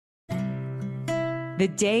The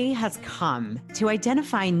day has come to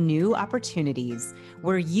identify new opportunities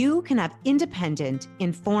where you can have independent,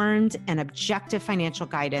 informed, and objective financial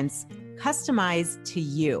guidance customized to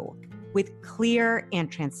you with clear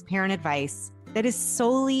and transparent advice that is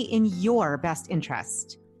solely in your best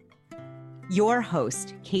interest. Your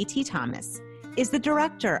host, KT Thomas, is the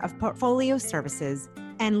Director of Portfolio Services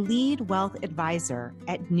and Lead Wealth Advisor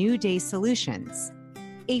at New Day Solutions,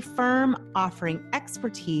 a firm offering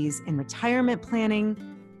expertise in retirement planning,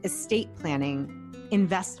 estate planning,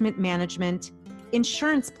 investment management,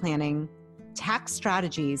 insurance planning, tax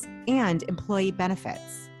strategies, and employee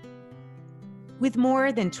benefits. With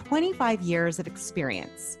more than 25 years of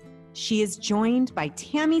experience, she is joined by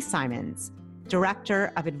Tammy Simons,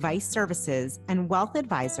 Director of Advice Services and Wealth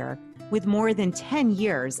Advisor with more than 10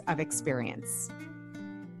 years of experience.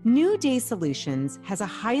 New Day Solutions has a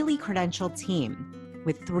highly credentialed team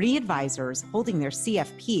with 3 advisors holding their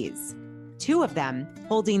CFPs, 2 of them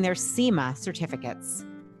holding their CIMA certificates.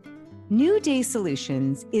 New Day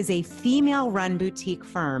Solutions is a female-run boutique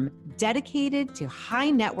firm dedicated to high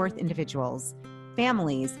net worth individuals,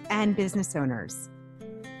 families, and business owners.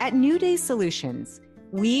 At New Day Solutions,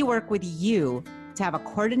 we work with you to have a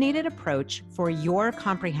coordinated approach for your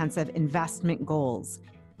comprehensive investment goals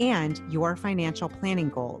and your financial planning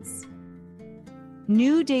goals.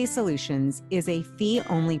 New Day Solutions is a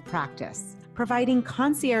fee-only practice, providing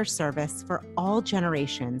concierge service for all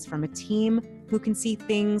generations from a team who can see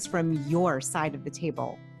things from your side of the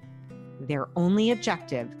table. Their only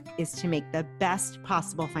objective is to make the best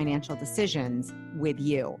possible financial decisions with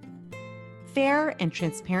you. Fair and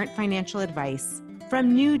transparent financial advice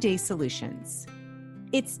from New Day Solutions.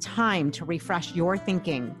 It's time to refresh your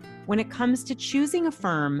thinking when it comes to choosing a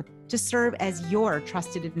firm to serve as your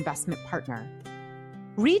trusted investment partner.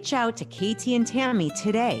 Reach out to KT and Tammy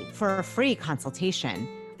today for a free consultation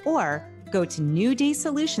or go to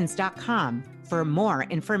newdaysolutions.com for more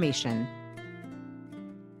information.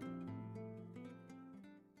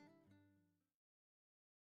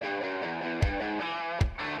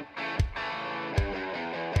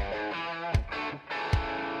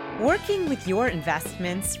 Working with your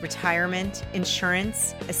investments, retirement,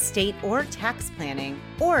 insurance, estate, or tax planning,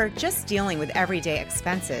 or just dealing with everyday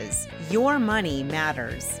expenses, your money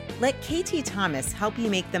matters. Let KT Thomas help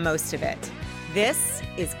you make the most of it. This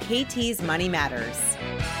is KT's Money Matters.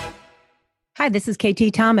 Hi, this is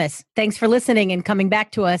KT Thomas. Thanks for listening and coming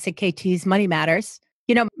back to us at KT's Money Matters.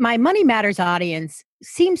 You know, my Money Matters audience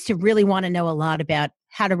seems to really want to know a lot about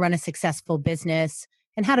how to run a successful business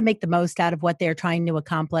and how to make the most out of what they're trying to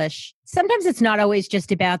accomplish. Sometimes it's not always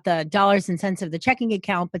just about the dollars and cents of the checking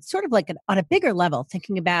account, but sort of like on a bigger level,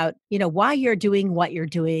 thinking about, you know, why you're doing what you're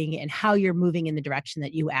doing and how you're moving in the direction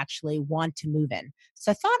that you actually want to move in.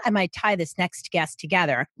 So I thought I might tie this next guest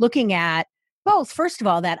together, looking at both, first of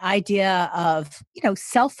all, that idea of, you know,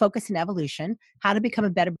 self-focus and evolution, how to become a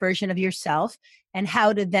better version of yourself and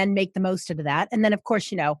how to then make the most of that. And then, of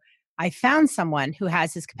course, you know, I found someone who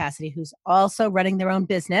has this capacity who's also running their own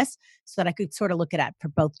business so that I could sort of look at it for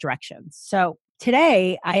both directions. So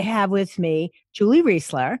today I have with me Julie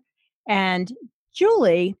Riesler. And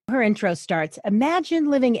Julie, her intro starts, imagine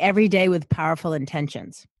living every day with powerful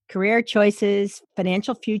intentions. Career choices,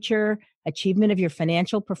 financial future, achievement of your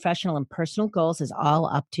financial, professional, and personal goals is all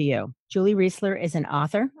up to you. Julie Riesler is an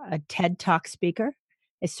author, a TED Talk speaker,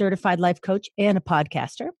 a certified life coach, and a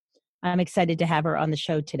podcaster. I'm excited to have her on the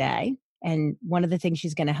show today. And one of the things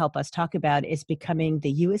she's going to help us talk about is becoming the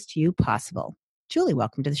U.S. you possible. Julie,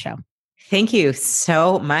 welcome to the show. Thank you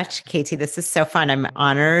so much, KT. This is so fun. I'm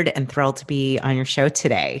honored and thrilled to be on your show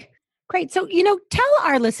today. Great. So, you know, tell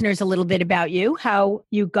our listeners a little bit about you, how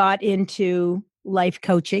you got into life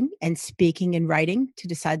coaching and speaking and writing to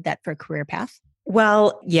decide that for a career path.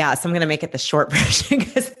 Well, yeah, so I'm going to make it the short version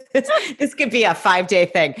because this could be a 5-day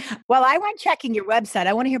thing. Well, I went checking your website.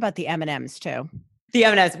 I want to hear about the M&Ms too. The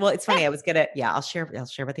M&Ms. Well, it's funny. I was gonna, I'll share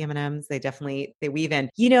about the M&Ms. They weave in.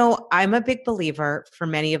 You know, I'm a big believer. For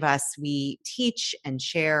many of us, we teach and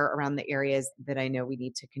share around the areas that I know we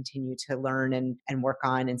need to continue to learn and work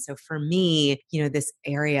on. And so for me, you know, this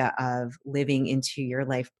area of living into your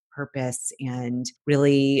life purpose and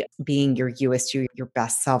really being your your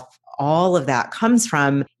best self, all of that comes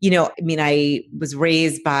from, you know, I mean, I was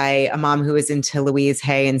raised by a mom who was into Louise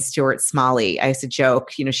Hay and Stuart Smalley. I used to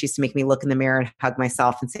joke, you know, she used to make me look in the mirror and hug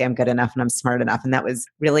myself and say I'm good enough and I'm smart enough. And that was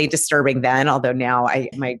really disturbing then, although now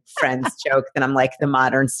my friends joke that I'm like the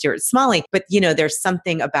modern Stuart Smalley. But, you know, there's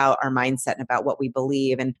something about our mindset and about what we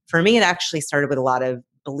believe. And for me, it actually started with a lot of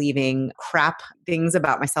believing crap things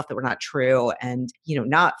about myself that were not true and,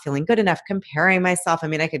 not feeling good enough, comparing myself. I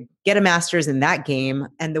mean, I could get a master's in that game.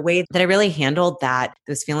 And the way that I really handled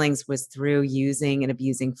those feelings was through using and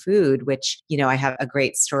abusing food, which, I have a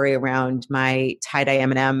great story around my tie-dye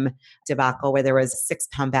M&M debacle where there was a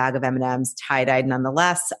 6-pound bag of M&Ms tie-dyed.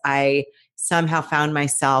 Nonetheless, I somehow found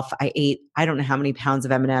myself, I ate, I don't know how many pounds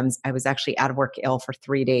of M&Ms. I was actually out of work ill for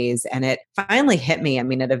 3 days. And it finally hit me. I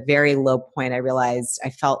mean, at a very low point, I realized I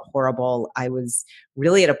felt horrible. I was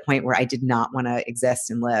really at a point where I did not want to exist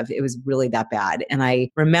and live. It was really that bad. And I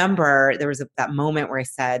remember there was that moment where I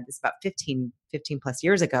said, this about 15 plus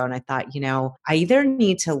years ago. And I thought, I either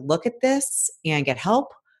need to look at this and get help,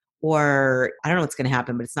 or I don't know what's going to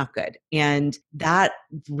happen, but it's not good. And that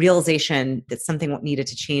realization that something needed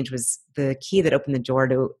to change was the key that opened the door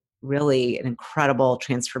to really an incredible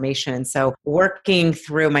transformation. And so working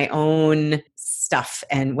through my own stuff,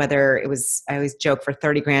 and whether it was, I always joke, for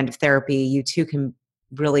 30 grand of therapy, you too can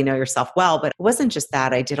really know yourself well. But it wasn't just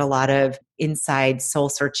that. I did a lot of inside soul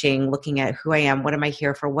searching, looking at who I am, what am I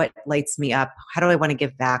here for, what lights me up, how do I want to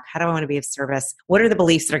give back, how do I want to be of service, what are the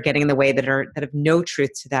beliefs that are getting in the way that have no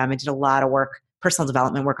truth to them. I did a lot of work, personal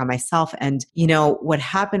development work on myself. And what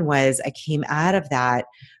happened was I came out of that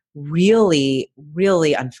really,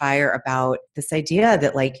 really on fire about this idea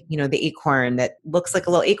that the acorn that looks like a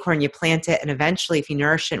little acorn, you plant it, and eventually if you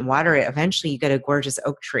nourish it and water it, eventually you get a gorgeous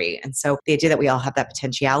oak tree. And so the idea that we all have that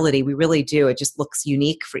potentiality, we really do. It just looks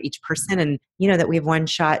unique for each person, and that we have one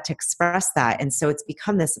shot to express that. And so it's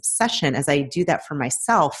become this obsession as I do that for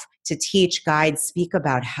myself to teach, guide, speak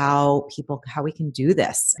about how we can do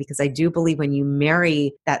this. Because I do believe when you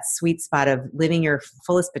marry that sweet spot of living your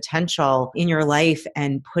fullest potential in your life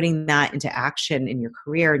and putting that into action in your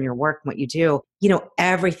career and your work and what you do,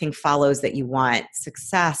 everything follows that you want: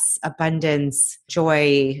 success, abundance,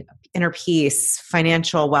 joy, inner peace,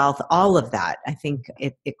 financial wealth, all of that. I think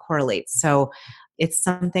it correlates. So it's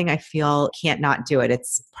something I feel can't not do it.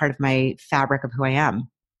 It's part of my fabric of who I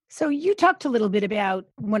am. So you talked a little bit about,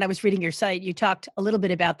 when I was reading your site, you talked a little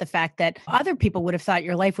bit about the fact that other people would have thought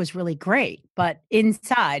your life was really great, but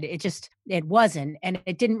inside it wasn't, and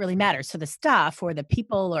it didn't really matter. So the stuff or the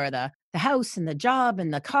people or the house and the job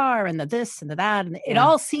and the car and the this and the that, and it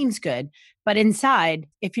all seems good. But inside,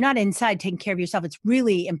 if you're not inside taking care of yourself, it's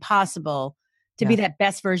really impossible to be that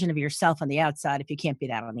best version of yourself on the outside if you can't be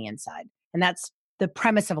that on the inside. And that's the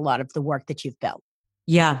premise of a lot of the work that you've built.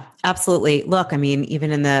 Yeah, absolutely. Look, I mean,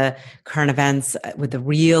 even in the current events with the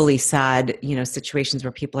really sad, situations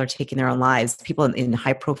where people are taking their own lives, people in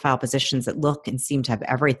high profile positions that look and seem to have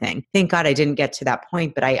everything. Thank God I didn't get to that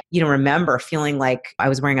point, but I, remember feeling like I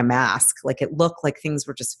was wearing a mask. Like it looked like things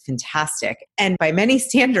were just fantastic. And by many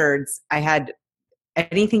standards, I had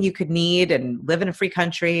anything you could need and live in a free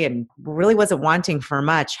country and really wasn't wanting for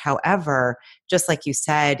much. However, just like you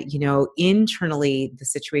said, internally the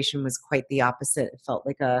situation was quite the opposite. It felt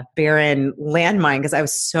like a barren landmine because I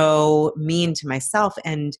was so mean to myself.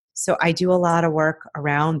 And so I do a lot of work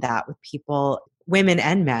around that with people, women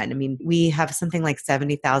and men. I mean, we have something like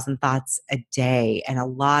 70,000 thoughts a day. And a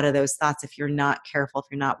lot of those thoughts, if you're not careful, if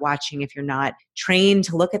you're not watching, if you're not trained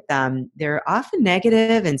to look at them, they're often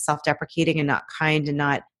negative and self-deprecating and not kind and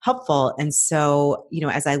not helpful. And so,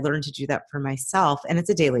 as I learned to do that for myself, and it's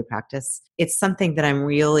a daily practice, it's something that I'm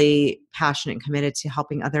really passionate and committed to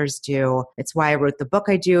helping others do. It's why I wrote the book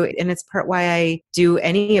I do. And it's part why I do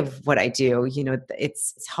any of what I do.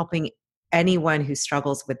 It's helping anyone who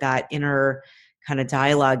struggles with that inner kind of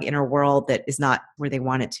dialogue, inner world that is not where they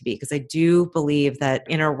want it to be. Because I do believe that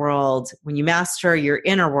inner world, when you master your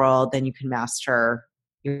inner world, then you can master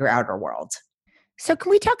your outer world. So can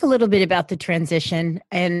we talk a little bit about the transition?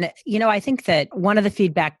 And, I think that one of the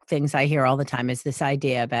feedback things I hear all the time is this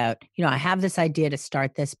idea about, I have this idea to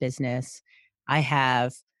start this business. I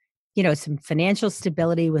have, some financial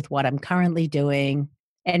stability with what I'm currently doing.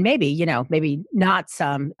 And maybe not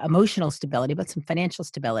some emotional stability, but some financial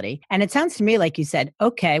stability. And it sounds to me like you said,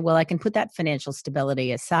 okay, well, I can put that financial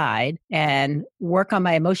stability aside and work on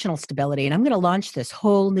my emotional stability. And I'm going to launch this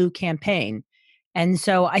whole new campaign. And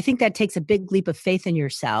so I think that takes a big leap of faith in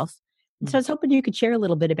yourself. So I was hoping you could share a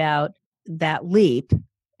little bit about that leap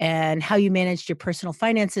and how you managed your personal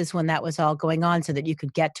finances when that was all going on so that you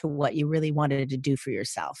could get to what you really wanted to do for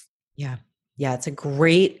yourself. Yeah. Yeah, it's a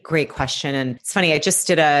great, great question. And it's funny, I just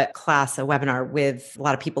did a webinar with a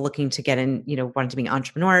lot of people looking to get in, wanting to be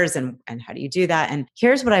entrepreneurs and how do you do that? And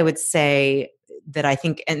here's what I would say that I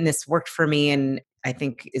think, and this worked for me and I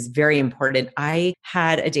think is very important. I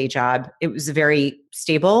had a day job. It was a very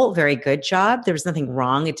stable, very good job. There was nothing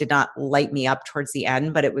wrong. It did not light me up towards the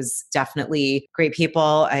end, but it was definitely great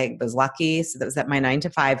people. I was lucky. So that was at my 9 to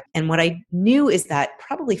 5. And what I knew is that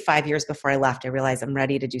probably 5 years before I left, I realized I'm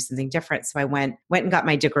ready to do something different. So I went and got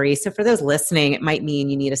my degree. So for those listening, it might mean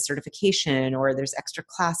you need a certification or there's extra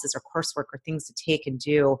classes or coursework or things to take and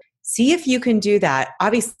do. See if you can do that,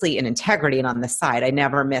 obviously in integrity and on the side. I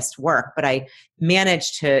never missed work, but I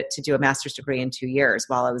managed to do a master's degree in 2 years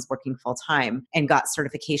while I was working full time and got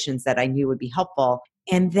certifications that I knew would be helpful.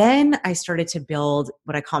 And then I started to build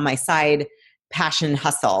what I call my side passion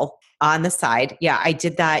hustle on the side. Yeah, I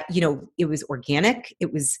did that. It was organic.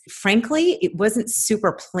 It was, frankly, it wasn't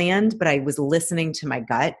super planned, but I was listening to my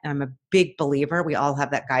gut. I'm a big believer. We all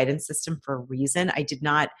have that guidance system for a reason. I did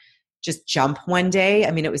not just jump one day.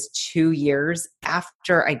 I mean, it was 2 years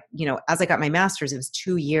after as I got my master's, it was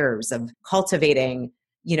 2 years of cultivating,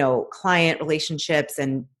 client relationships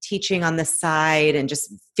and teaching on the side and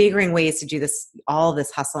just figuring ways to do all this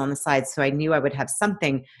hustle on the side. So I knew I would have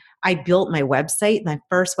something. I built my website, my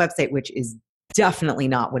first website, which is definitely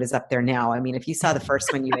not what is up there now. I mean, if you saw the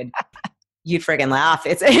first one, you'd friggin' laugh.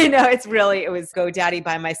 It was GoDaddy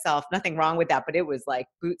by myself. Nothing wrong with that, but it was like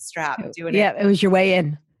bootstrap doing it. Yeah, it was your way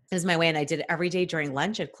in. It was my way. And I did it every day during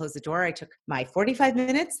lunch. I'd close the door. I took my 45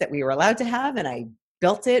 minutes that we were allowed to have, and I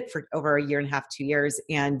built it for over 1.5 years, 2 years.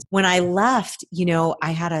 And when I left,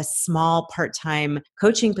 I had a small part-time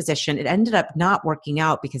coaching position. It ended up not working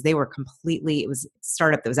out because it was a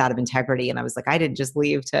startup that was out of integrity. And I was like, I didn't just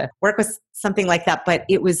leave to work with something like that. But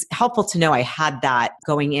it was helpful to know I had that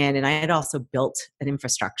going in. And I had also built an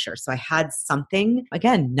infrastructure. So I had something,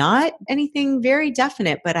 again, not anything very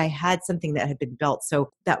definite, but I had something that had been built.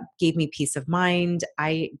 So that gave me peace of mind.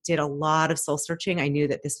 I did a lot of soul searching. I knew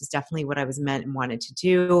that this was definitely what I was meant and wanted to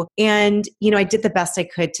do. And, I did the best I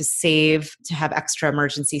could to save, to have extra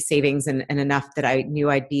emergency savings and enough that I knew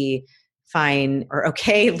I'd be fine or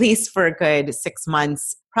okay, at least for a good 6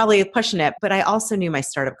 months, probably pushing it. But I also knew my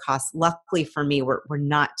startup costs, luckily for me, were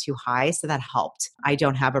not too high. So that helped. I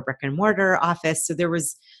don't have a brick and mortar office. So there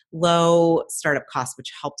was low startup costs,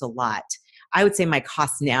 which helped a lot. I would say my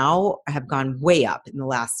costs now have gone way up in the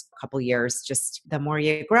last couple of years. Just the more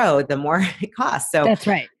you grow, the more it costs. So that's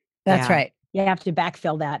right. That's right. You have to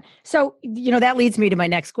backfill that. So, that leads me to my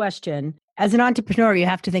next question. As an entrepreneur, you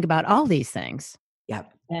have to think about all these things.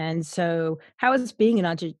 Yep. And so how has being an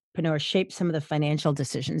entrepreneur shaped some of the financial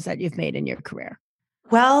decisions that you've made in your career?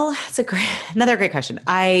 Well, it's another great question.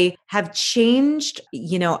 I have changed.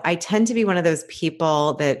 I tend to be one of those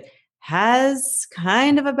people that has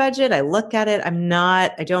kind of a budget. I look at it.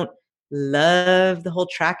 I don't love the whole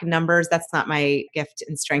track numbers. That's not my gift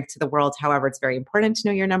and strength to the world. However, it's very important to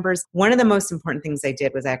know your numbers. One of the most important things I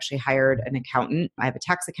did was I actually hired an accountant. I have a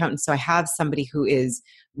tax accountant. So I have somebody who is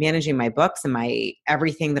managing my books and my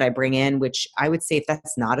everything that I bring in, which I would say if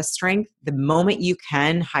that's not a strength, the moment you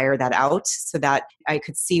can hire that out, so that I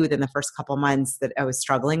could see within the first couple months that I was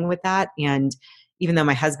struggling with that. And even though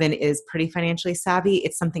my husband is pretty financially savvy,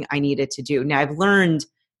 it's something I needed to do. Now I've learned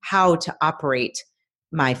how to operate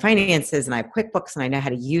my finances and I have QuickBooks and I know how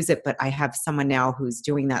to use it, but I have someone now who's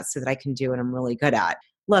doing that so that I can do what I'm really good at.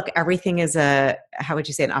 Look, everything is an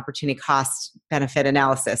opportunity cost benefit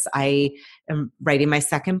analysis. I am writing my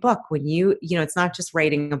second book. When it's not just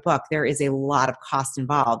writing a book, there is a lot of cost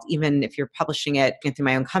involved. Even if you're publishing it through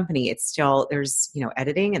my own company, it's still, there's,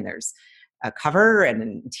 editing and there's a cover and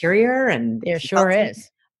an interior and there sure is.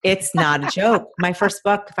 It's not a joke. My first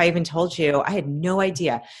book, if I even told you, I had no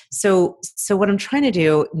idea. So what I'm trying to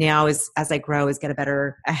do now is, as I grow, is get a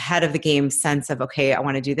better ahead of the game sense of, okay, I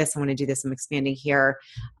want to do this. I want to do this. I'm expanding here.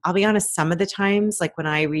 I'll be honest, some of the times, like when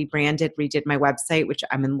I redid my website, which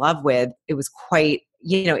I'm in love with, it was quite,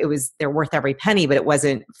 they're worth every penny, but it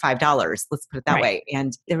wasn't $5. Let's put it that way.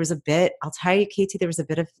 And there was I'll tell you, Katie, there was a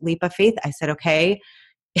bit of leap of faith. I said, okay,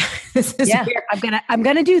 this is weird. I'm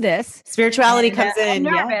gonna do this. Spirituality comes in.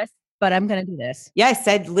 I'm nervous, but I'm gonna do this. Yeah, I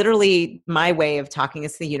said literally my way of talking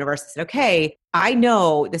is to the universe. I said, okay, I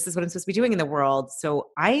know this is what I'm supposed to be doing in the world. So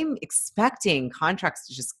I'm expecting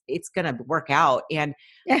contracts it's gonna work out. And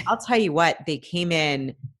I'll tell you what, they came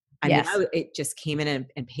in. It just came in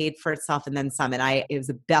and paid for itself and then some. And it was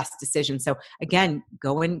the best decision. So again,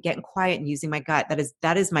 getting quiet and using my gut.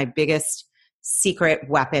 That is my biggest secret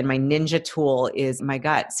weapon. My ninja tool is my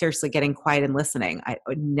gut. Seriously, getting quiet and listening.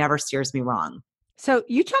 It never steers me wrong. So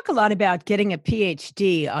you talk a lot about getting a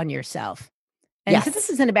PhD on yourself. And so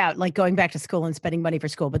this isn't about like going back to school and spending money for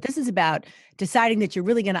school, but this is about deciding that you're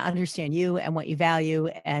really going to understand you and what you value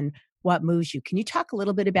and what moves you. Can you talk a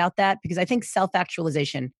little bit about that? Because I think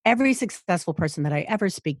self-actualization, every successful person that I ever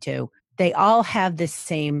speak to, they all have this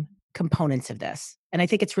same components of this. And I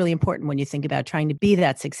think it's really important when you think about trying to be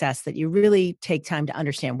that success that you really take time to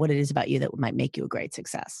understand what it is about you that might make you a great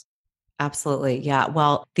success. Absolutely. Yeah.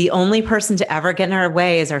 Well, the only person to ever get in our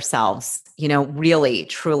way is ourselves. Really,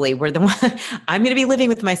 truly, we're the one. I'm going to be living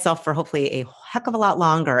with myself for hopefully a heck of a lot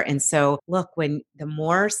longer. And so, look, when the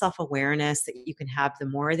more self awareness that you can have, the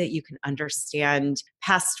more that you can understand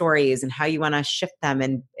past stories and how you want to shift them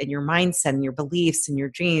and your mindset and your beliefs and your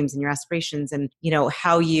dreams and your aspirations and,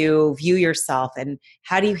 how you view yourself and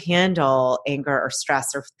how do you handle anger or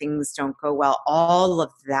stress or if things don't go well, all of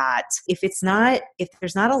that. If there's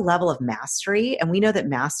not a level of mastery, and we know that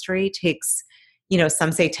mastery takes,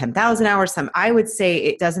 some say 10,000 hours, I would say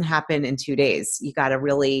it doesn't happen in 2 days. You got to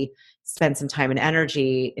really spend some time and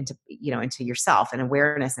energy into yourself and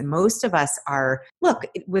awareness. And most of us are, look,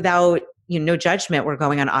 without, no judgment, we're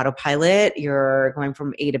going on autopilot. You're going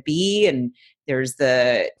from A to B, and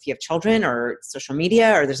if you have children or social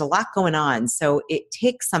media, or there's a lot going on. So it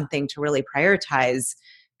takes something to really prioritize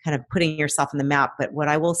kind of putting yourself on the map. But what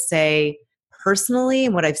I will say personally,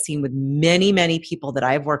 and what I've seen with many, many people that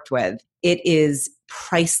I've worked with, it is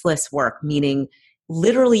priceless work, meaning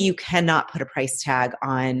literally you cannot put a price tag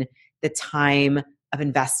on the time of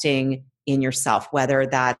investing in yourself, whether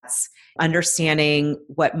that's understanding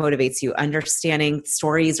what motivates you, understanding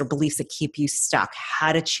stories or beliefs that keep you stuck,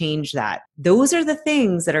 how to change that. Those are the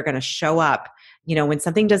things that are going to show up. When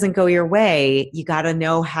something doesn't go your way, you got to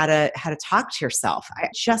know how to talk to yourself. I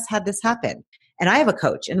just had this happen. And I have a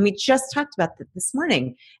coach, and we just talked about this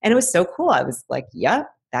morning, and it was so cool. I was like, yeah,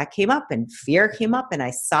 that came up, and fear came up, and I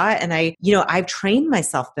saw it. And I've trained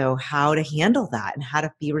myself though, how to handle that and how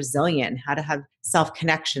to be resilient and how to have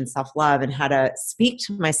self-connection, self-love, and how to speak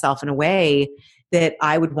to myself in a way that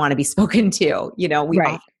I would want to be spoken to. We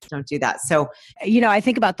Right. often don't do that. So, I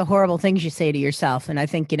think about the horrible things you say to yourself. And I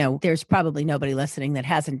think, there's probably nobody listening that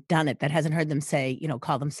hasn't done it, that hasn't heard them say,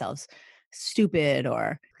 call themselves stupid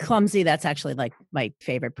or clumsy. That's actually like my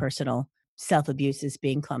favorite personal self-abuse is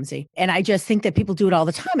being clumsy. And I just think that people do it all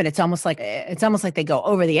the time. And it's almost like they go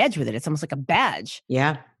over the edge with it. It's almost like a badge.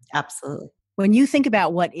 yeah, absolutely. When you think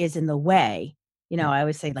about what is in the way, I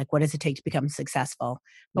always say, like, what does it take to become successful?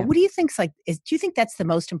 But Yeah. what do you think do you think that's the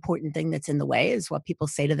most important thing that's in the way is what people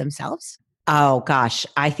say to themselves? Oh gosh,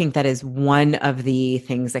 I think that is one of the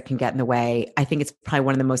things that can get in the way. I think it's probably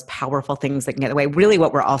one of the most powerful things that can get in the way. Really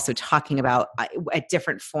what we're also talking about at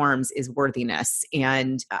different forms is worthiness.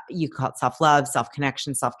 And you call it self-love,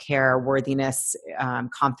 self-connection, self-care, worthiness,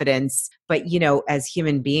 confidence. But, as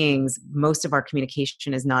human beings, most of our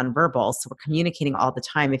communication is nonverbal. So we're communicating all the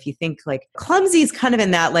time. If you think like clumsy is kind of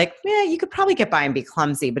in that, like, you could probably get by and be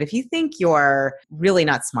clumsy. But if you think you're really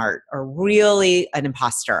not smart or really an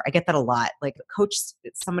imposter, I get that a lot. Like a coach,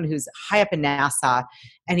 someone who's high up in NASA,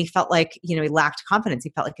 and he felt like, he lacked confidence.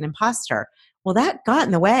 He felt like an imposter. Well, that got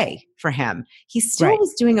in the way for him. He still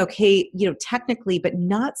was doing okay, technically, but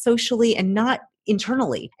not socially and not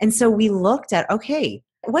internally. And so we looked at, okay,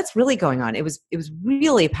 what's really going on? It was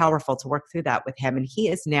really powerful to work through that with him. And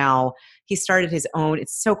he started his own,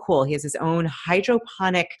 it's so cool. He has his own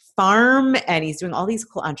hydroponic farm, and he's doing all these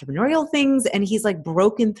cool entrepreneurial things. And he's like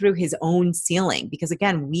broken through his own ceiling because,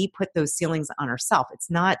 again, we put those ceilings on ourselves.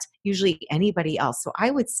 It's not usually anybody else. So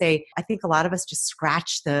I would say, I think a lot of us just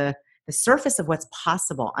scratch the surface of what's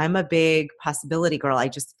possible. I'm a big possibility girl. I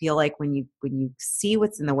just feel like when you see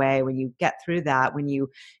what's in the way, when you get through that, when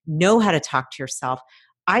you know how to talk to yourself.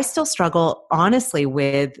 I still struggle, honestly,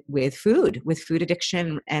 with food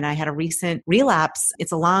addiction. And I had a recent relapse.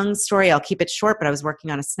 It's a long story. I'll keep it short, but I was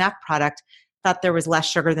working on a snack product, thought there was less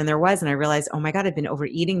sugar than there was. And I realized, oh my God, I've been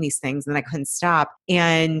overeating these things, and then I couldn't stop,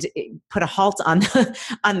 and it put a halt on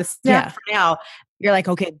the snack for now. You're like,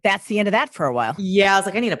 okay, that's the end of that for a while. Yeah. I was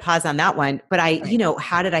like, I need to pause on that one. But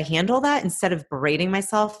how did I handle that? Instead of berating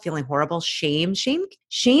myself, feeling horrible, shame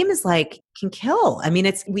is like, can kill. I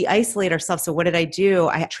mean, we isolate ourselves. So what did I do?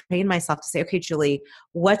 I trained myself to say, okay, Julie,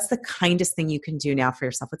 what's the kindest thing you can do now for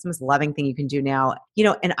yourself? What's the most loving thing you can do now?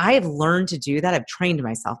 And I have learned to do that. I've trained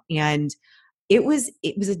myself, and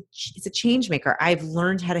it's a change maker. I've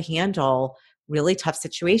learned how to handle really tough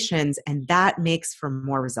situations, and that makes for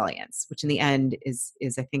more resilience, which in the end is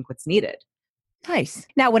I think what's needed. Nice.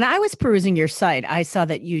 Now, when I was perusing your site, I saw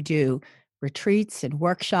that you do retreats and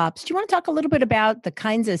workshops. Do you want to talk a little bit about the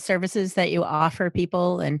kinds of services that you offer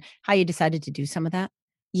people and how you decided to do some of that?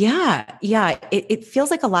 Yeah. It feels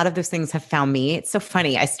like a lot of those things have found me. It's so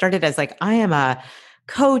funny. I started as like, I am a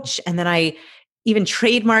coach, and then I even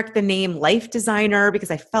trademarked the name life designer because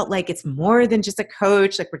I felt like it's more than just a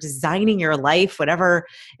coach. Like, we're designing your life, whatever,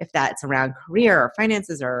 if that's around career or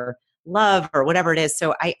finances or love or whatever it is.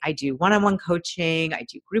 So I do one-on-one coaching, I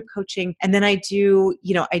do group coaching, and then I do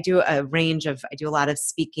I do a lot of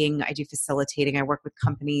speaking, I do facilitating, I work with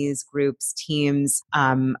companies, groups, teams.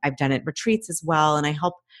 I've done it retreats as well, and I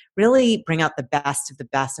help really bring out the best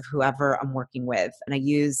of whoever I'm working with. And I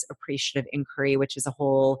use appreciative inquiry, which is a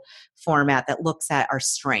whole format that looks at our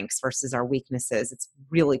strengths versus our weaknesses. It's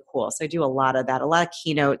really cool. So I do a lot of that, a lot of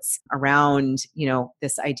keynotes around,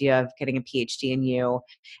 this idea of getting a PhD in you.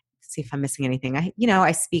 See if I'm missing anything.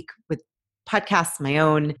 I speak with podcasts of my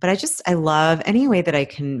own, but I love any way that I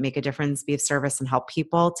can make a difference, be of service, and help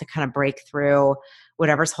people to kind of break through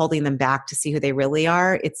whatever's holding them back to see who they really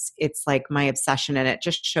are. It's like my obsession, and it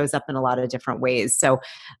just shows up in a lot of different ways. So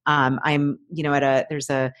I'm, there's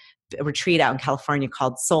a retreat out in California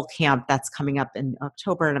called Soul Camp that's coming up in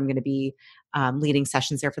October, and I'm going to be leading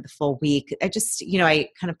sessions there for the full week. I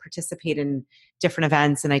kind of participate in different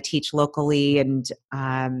events, and I teach locally, and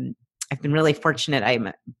I've been really fortunate. I'm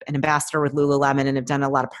an ambassador with Lululemon, and have done a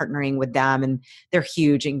lot of partnering with them, and they're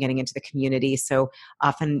huge in getting into the community. So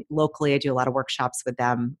often locally, I do a lot of workshops with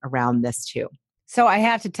them around this too. So I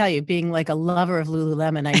have to tell you, being like a lover of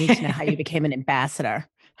Lululemon, I need to know how you became an ambassador.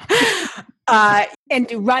 And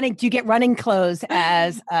do you get running clothes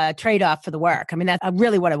as a trade-off for the work? I mean, that's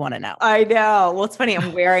really what I want to know. I know. Well, it's funny.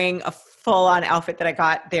 I'm wearing a full-on outfit that I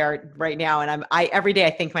got there right now. And every day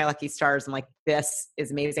I thank my lucky stars. I'm like, this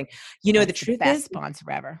is amazing. The truth best is,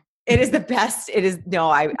 sponsor ever. It is the best. It is. No,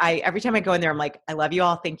 I every time I go in there, I'm like, I love you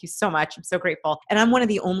all. Thank you so much. I'm so grateful. And I'm one of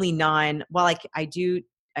the only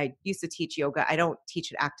I used to teach yoga. I don't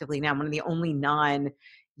teach it actively now. I'm one of the only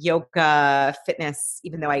yoga fitness,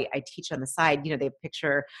 even though I teach on the side, they have a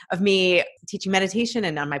picture of me teaching meditation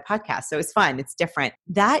and on my podcast. So it's fun. It's different.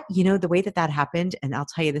 That, the way that happened, and I'll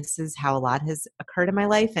tell you, this is how a lot has occurred in my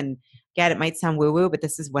life. And again, it might sound woo-woo, but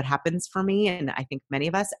this is what happens for me. And I think many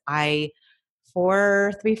of us,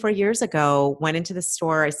 4 years ago, went into the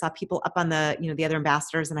store. I saw people up on the other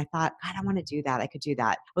ambassadors, and I thought, God, I want to do that. I could do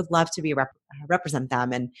that. I would love to be represent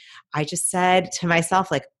them. And I just said to myself,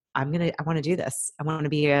 like, I want to do this. I want to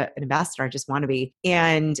be an ambassador. I just want to be,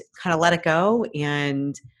 and kind of let it go.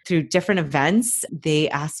 And through different events, they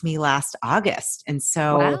asked me last August. And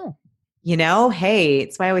so, wow. Hey,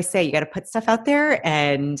 it's why I always say, you got to put stuff out there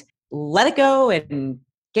and let it go and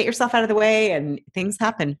get yourself out of the way, and things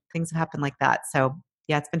happen. Things have happened like that. So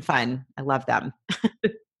yeah, it's been fun. I love them.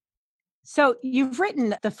 So you've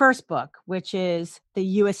written the first book, which is The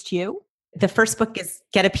USU. The first book is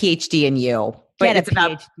Get a PhD in You. But it's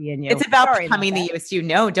about PhD in You. It's about becoming the USU.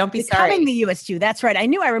 No, don't be sorry. Becoming the USU. That's right. I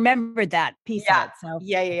knew I remembered that piece of it. So.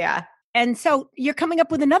 Yeah. And so you're coming up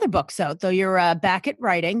with another book. So though you're back at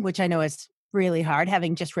writing, which I know is really hard,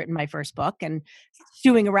 having just written my first book and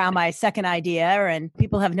stewing around my second idea. And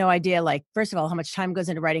people have no idea, like, first of all, how much time goes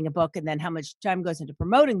into writing a book, and then how much time goes into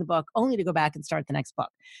promoting the book, only to go back and start the next book.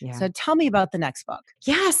 Yeah. So tell me about the next book.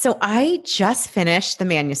 Yeah. So I just finished the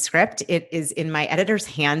manuscript. It is in my editor's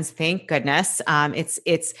hands. Thank goodness.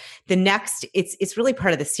 It's really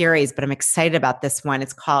part of the series, but I'm excited about this one.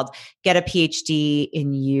 It's called Get a PhD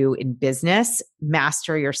in You in Business,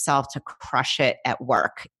 Master Yourself to Crush It at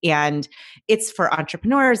Work. And it's for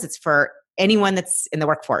entrepreneurs. It's for anyone that's in the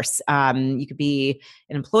workforce. You could be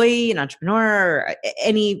an employee, an entrepreneur,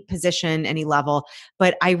 any position, any level.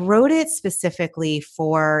 But I wrote it specifically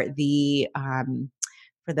for the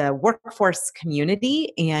workforce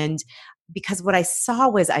community. And because what I saw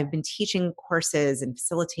was, I've been teaching courses and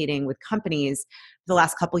facilitating with companies the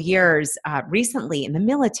last couple of years, recently in the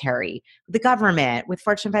military, the government, with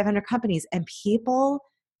Fortune 500 companies, and people,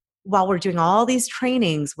 while we're doing all these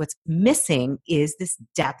trainings, what's missing is this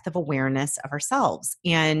depth of awareness of ourselves.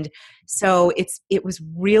 And so it was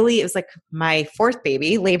like my fourth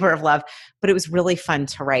baby, labor of love, but it was really fun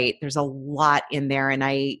to write. There's a lot in there, and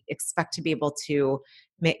I expect to be able to,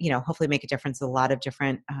 hopefully make a difference in a lot of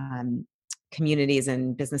different communities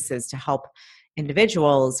and businesses to help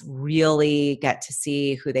individuals really get to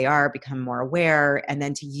see who they are, become more aware, and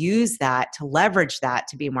then to use that, to leverage that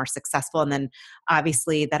to be more successful. And then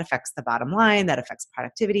obviously that affects the bottom line, that affects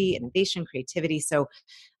productivity, innovation, creativity. So,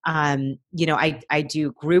 I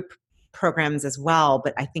do group programs as well,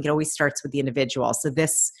 but I think it always starts with the individual. So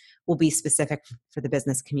this will be specific for the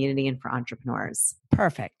business community and for entrepreneurs.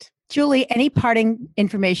 Perfect. Julie, any parting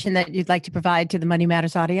information that you'd like to provide to the Money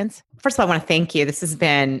Matters audience? First of all, I want to thank you. This has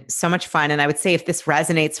been so much fun. And I would say, if this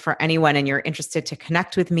resonates for anyone and you're interested to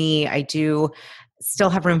connect with me, I do still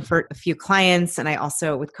have room for a few clients, and I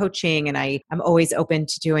also with coaching, and I'm always open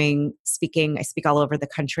to doing speaking. I speak all over the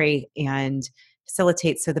country and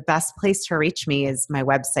facilitate. So the best place to reach me is my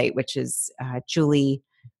website, which is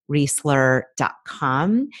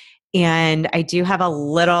julieriesler.com. And I do have a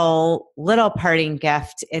little parting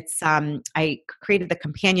gift. It's I created the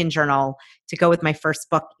companion journal to go with my first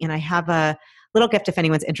book, and I have a little gift if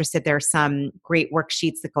anyone's interested. There's some great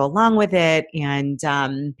worksheets that go along with it, and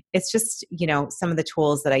it's just, some of the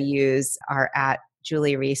tools that I use are at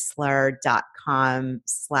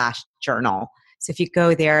julieriesler.com/journal. So if you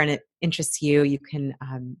go there and it interests you, you can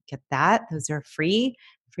get that. Those are free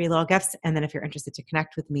little gifts. And then if you're interested to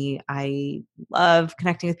connect with me, I love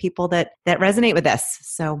connecting with people that resonate with this.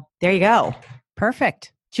 So there you go.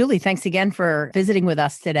 Perfect. Julie, thanks again for visiting with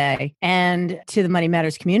us today. And to the Money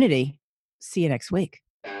Matters community, see you next week.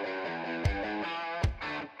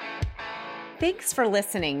 Thanks for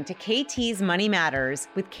listening to KT's Money Matters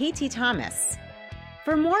with KT Thomas.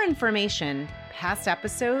 For more information, past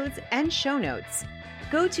episodes, and show notes,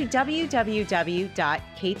 go to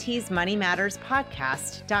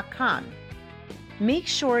www.ktsmoneymatterspodcast.com. Make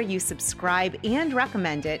sure you subscribe and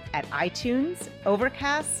recommend it at iTunes,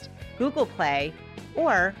 Overcast, Google Play,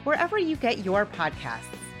 or wherever you get your podcasts.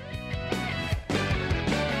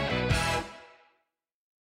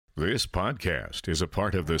 This podcast is a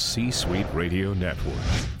part of the C-Suite Radio Network.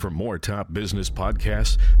 For more top business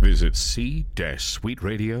podcasts, visit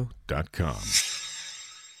c-suiteradio.com.